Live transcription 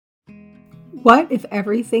What if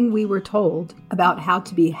everything we were told about how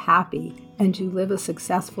to be happy and to live a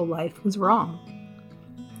successful life was wrong?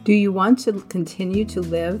 Do you want to continue to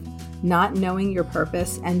live not knowing your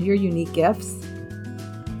purpose and your unique gifts?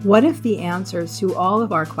 What if the answers to all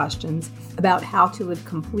of our questions about how to live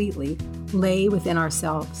completely lay within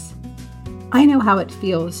ourselves? I know how it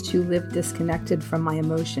feels to live disconnected from my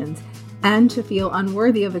emotions and to feel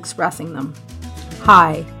unworthy of expressing them.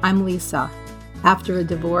 Hi, I'm Lisa. After a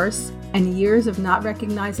divorce and years of not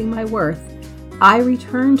recognizing my worth, I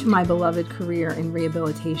returned to my beloved career in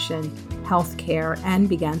rehabilitation, healthcare, and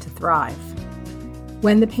began to thrive.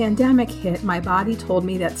 When the pandemic hit, my body told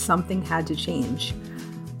me that something had to change.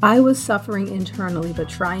 I was suffering internally, but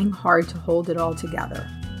trying hard to hold it all together.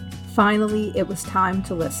 Finally, it was time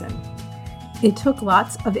to listen. It took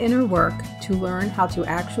lots of inner work to learn how to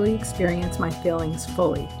actually experience my feelings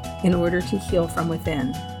fully in order to heal from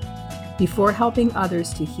within. Before helping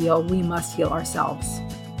others to heal, we must heal ourselves.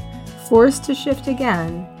 Forced to shift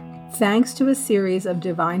again, thanks to a series of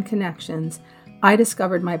divine connections, I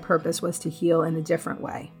discovered my purpose was to heal in a different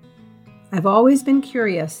way. I've always been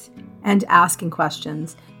curious and asking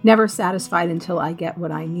questions, never satisfied until I get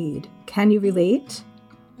what I need. Can you relate?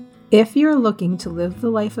 If you're looking to live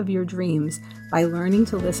the life of your dreams by learning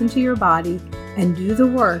to listen to your body and do the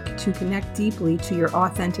work to connect deeply to your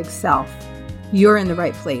authentic self, you're in the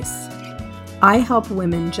right place. I help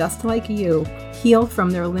women just like you heal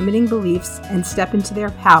from their limiting beliefs and step into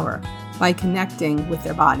their power by connecting with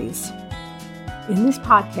their bodies. In this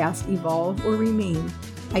podcast, Evolve or Remain,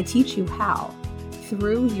 I teach you how,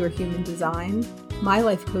 through your human design, my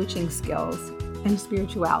life coaching skills, and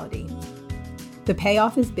spirituality. The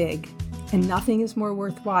payoff is big, and nothing is more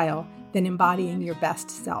worthwhile than embodying your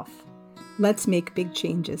best self. Let's make big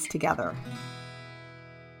changes together.